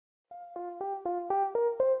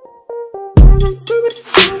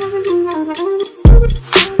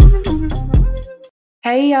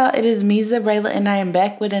Hey y'all, it is me, Xureila, and I am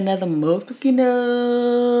back with another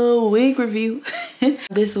motherfucking wig review.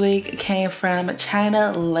 This wig came from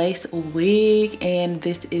ChinaLaceWig, and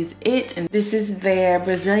this is it. And this is their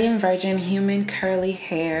Brazilian Virgin Human Curly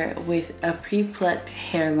Hair with a pre-plucked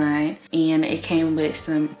hairline, and it came with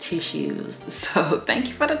some tissues. So thank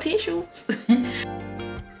you for the tissues.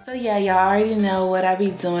 So yeah, y'all already know what I be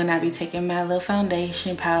doing. I be taking my little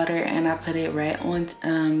foundation powder and I put it right on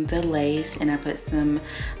the lace, and I put some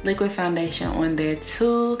liquid foundation on there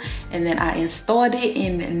too, and then I installed it,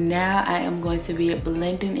 and now I am going to be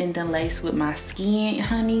blending in the lace with my skin,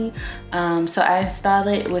 honey. So I installed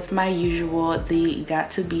it with my usual, the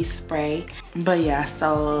Got To Be spray. But yeah,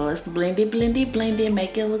 so let's blend it,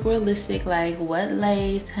 make it look realistic. Like, what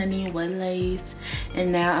lace, honey, what lace?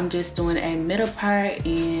 And now I'm just doing a middle part,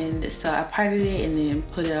 and so I parted it and then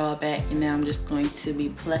put it all back, and now I'm just going to be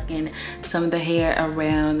plucking some of the hair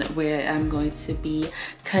around where I'm going to be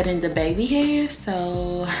cutting the baby hair.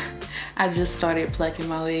 So I just started plucking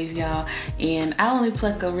my wigs, y'all, and I only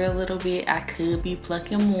pluck a real little bit. I could be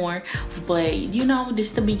plucking more, but you know, this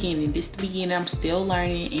the beginning. I'm still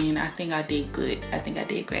learning, and I think I did good. I think I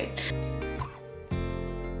did great.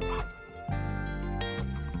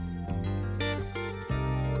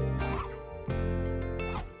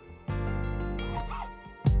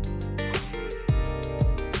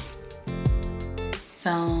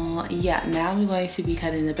 So yeah, now I'm going to be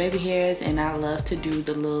cutting the baby hairs, and I love to do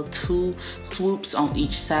the little 2 swoops on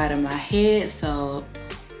each side of my head, so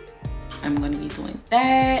I'm going to be doing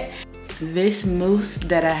that. This mousse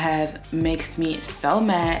that I have makes me so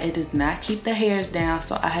mad. It does not keep the hairs down,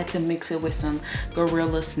 so I had to mix it with some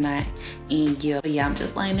Gorilla Snot. And yeah, I'm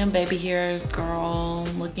just laying them baby hairs, girl,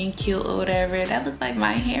 looking cute or whatever. That looked like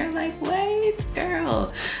my hair. Like, wait,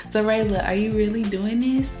 girl. Xureila, are you really doing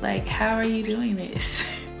this? Like, how are you doing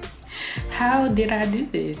this? How did I do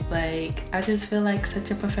this? Like, I just feel like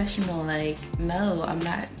such a professional. Like, no, I'm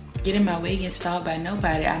not getting my wig installed by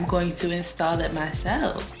nobody. I'm going to install it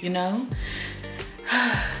myself, you know?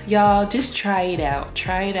 Y'all, just try it out.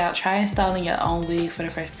 Try installing your own wig for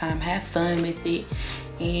the first time. Have fun with it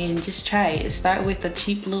and just try it. Start with a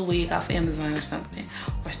cheap little wig off Amazon or something,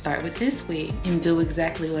 or start with this wig and do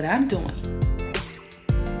exactly what I'm doing.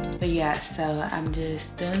 But yeah, so I'm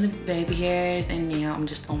just doing the baby hairs, and now I'm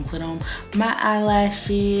just gonna put on my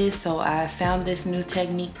eyelashes. So I found this new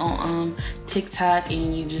technique on TikTok,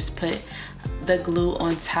 and you just put the glue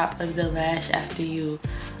on top of the lash after you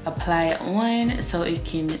apply it on, so it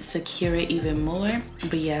can secure it even more.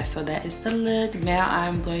 But yeah, so that is the look. Now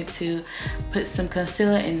I'm going to put some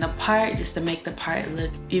concealer in the part just to make the part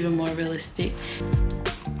look even more realistic.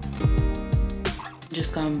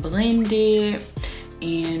 Just gonna blend it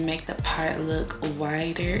and make the part look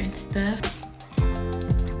wider and stuff.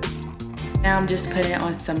 Now I'm just putting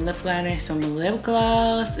on some lip liner, some lip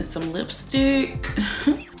gloss, and some lipstick.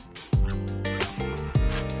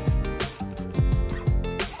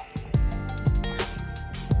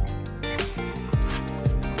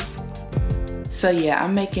 So yeah,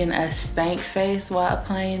 I'm making a stank face while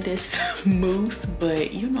applying this mousse,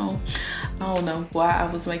 but you know, I don't know why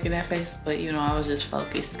I was making that face, but you know, I was just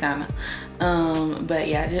focused kind of. But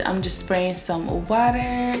yeah, I'm just spraying some water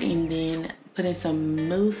and then putting some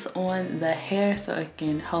mousse on the hair so it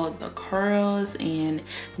can hold the curls and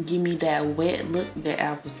give me that wet look that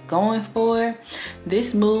I was going for.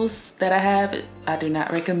 This mousse that I have, I do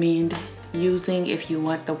not recommend using if you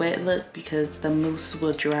want the wet look, because the mousse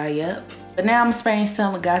will dry up. But now I'm spraying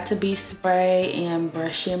some Got To Be spray and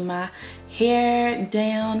brushing my hair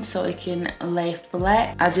down so it can lay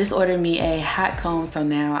flat. I just ordered me a hot comb, so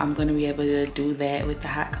now I'm going to be able to do that with the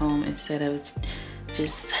hot comb instead of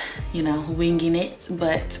just, you know, winging it.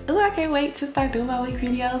 But ooh, I can't wait to start doing my wig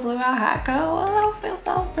videos with my hot comb. Oh, I feel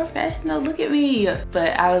so professional. Look at me.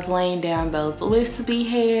 But I was laying down those wispy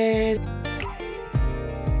hairs.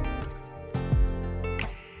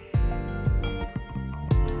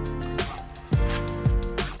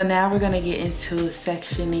 So now we're gonna get into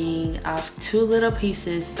sectioning off 2 little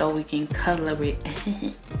pieces so we can color it.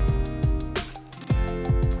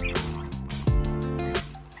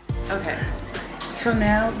 Okay, so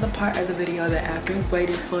now the part of the video that I've been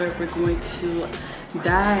waiting for, we're going to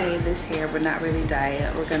dye this hair, but not really dye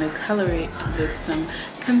it. We're gonna color it with some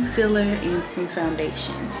concealer and some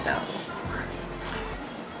foundation. So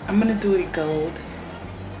I'm gonna do it gold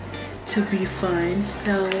to be fun.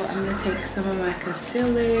 So I'm gonna take some of my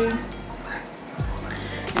concealer,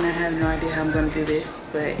 and I have no idea how I'm gonna do this,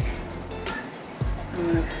 but I'm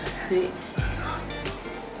gonna put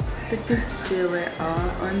the concealer all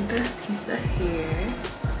on the piece of hair.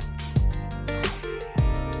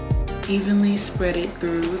 evenly spread it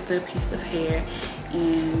through the piece of hair,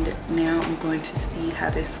 and now I'm going to see how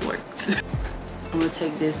this works. I'm gonna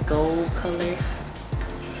take this gold color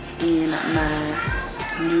in my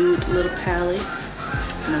nude little palette,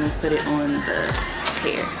 and I'm gonna put it on the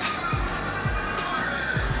hair.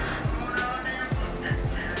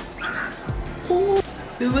 Ooh,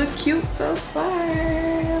 they look cute so far.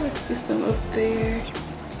 Let's get some up there.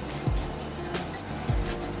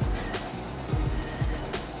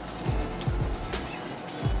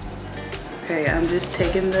 Okay, I'm just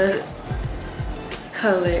taking the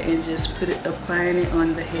color and just applying it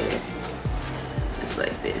on the hair, just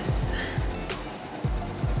like this.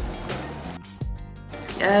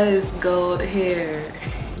 Yes, gold hair.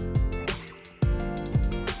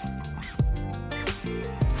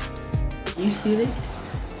 You see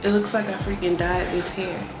this? It looks like I freaking dyed this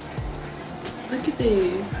hair. Look at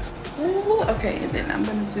this. Ooh, okay, and then I'm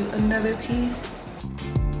gonna do another piece.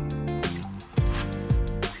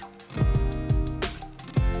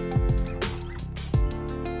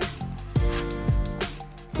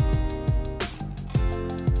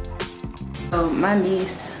 So my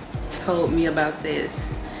niece told me about this.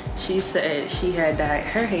 She said she had dyed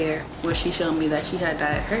her hair, well, she showed me that she had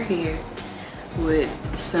dyed her hair with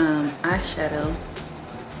some eyeshadow,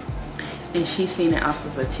 and she seen it off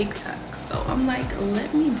of a TikTok. So I'm like,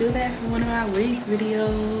 let me do that for one of my wig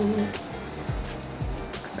videos,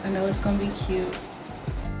 because I know it's gonna be cute.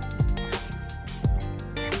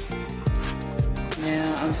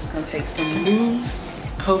 Now I'm just gonna take some mousse.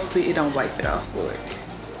 Hopefully it don't wipe it off, Lord.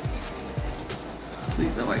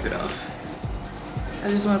 Please don't wipe it off. I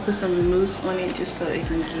just want to put some mousse on it just so it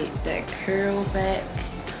can get that curl back.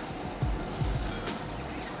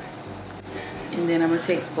 And then I'm going to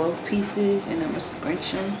take both pieces and I'm going to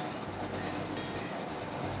scrunch them.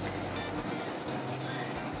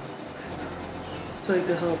 So it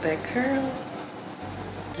can hold that curl.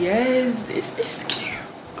 Yes, this is cute.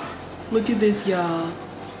 Look at this, y'all.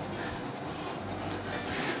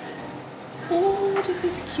 Oh, this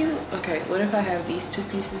is cute. Okay, what if I have these two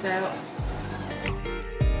pieces out?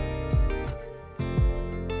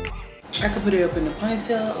 I could put it up in the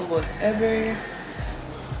ponytail or whatever,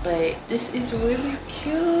 but this is really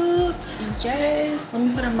cute. Yes, let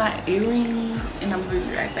me put on my earrings and I'm gonna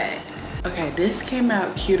be right back. Okay, this came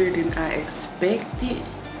out cuter than I expected.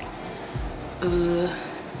 I'm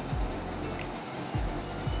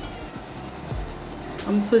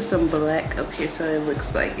gonna put some black up here so it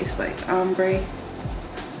looks like it's like ombre.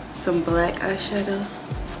 Some black eyeshadow.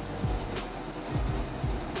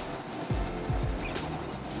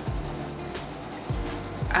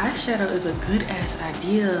 Eyeshadow is a good ass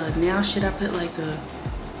idea. Now should I put like a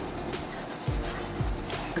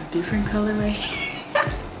different color right here?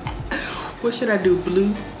 What should I do?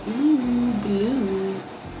 Blue? Ooh, blue.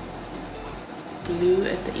 Blue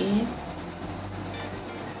at the end.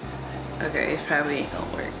 Okay, it probably ain't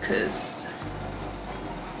gonna work because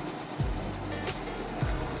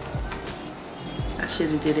I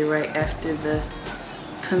should have did it right after the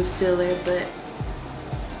concealer, but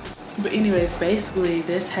anyways, basically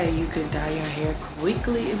this how you could dye your hair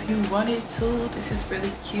quickly if you wanted to. This is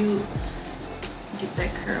really cute. Get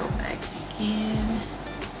that curl back again,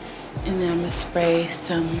 and then I'm gonna spray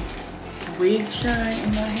some wig shine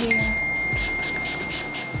in my hair.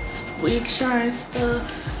 Wig shine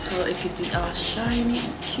stuff so it could be all shiny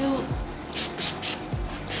and cute.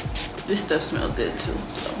 This stuff smells good too.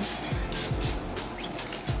 So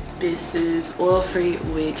this is oil-free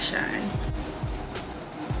wig shine.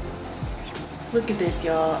 Look at this,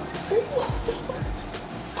 y'all.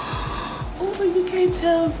 Oh, you can't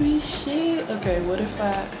tell me shit. Okay, what if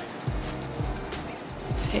I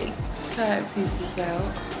take side pieces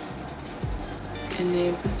out and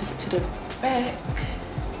then put this to the back?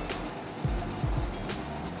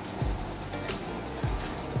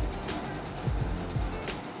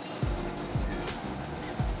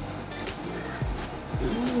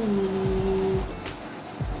 Ooh,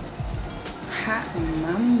 hot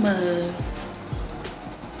mama.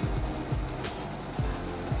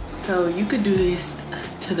 So you could do this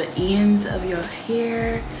to the ends of your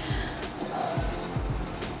hair.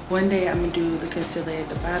 One day I'm gonna do the concealer at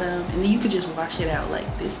the bottom, and then you could just wash it out. Like,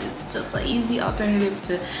 this is just an easy alternative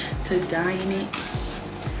to dyeing it.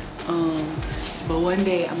 But one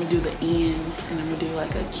day I'm gonna do the ends, and I'm gonna do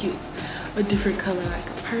like a different color, like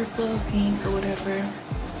a purple, pink, or whatever.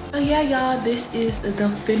 So yeah, y'all, this is the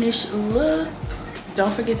finished look.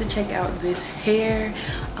 Don't forget to check out this hair.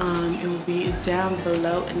 It will be down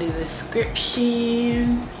below in the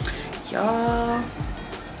description. Y'all,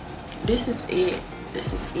 this is it.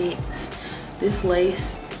 This is it. This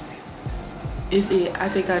lace is it. I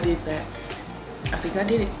think I did that. I think I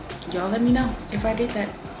did it. Y'all let me know if I did that.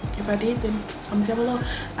 If I did, then comment down below.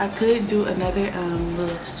 I could do another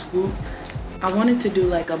little swoop. I wanted to do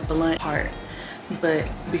like a blunt part, but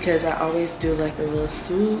because I always do like a little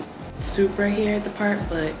swoop right here at the part,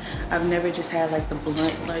 but I've never just had like the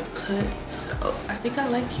blunt like cut, so I think I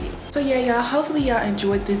like it. So yeah, y'all, hopefully y'all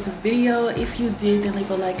enjoyed this video. If you did, then leave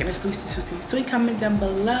a like and a sweet comment down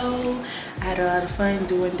below. I had a lot of fun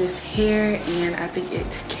doing this hair, and I think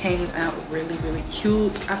it came out really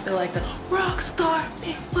cute. I feel like a rock star,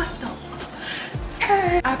 bitch. What the fuck?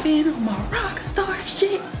 Hey, I've been on my rock star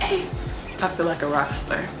shit. Hey, I feel like a rock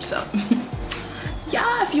star, so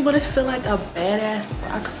yeah, if you want to feel like a badass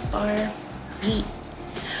rock star beat,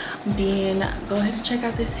 then go ahead and check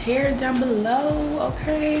out this hair down below,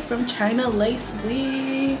 okay, from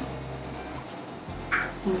ChinaLaceWig.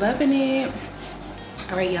 Loving it.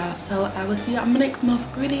 All right, y'all, so I will see y'all in my next month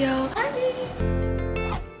video. Bye.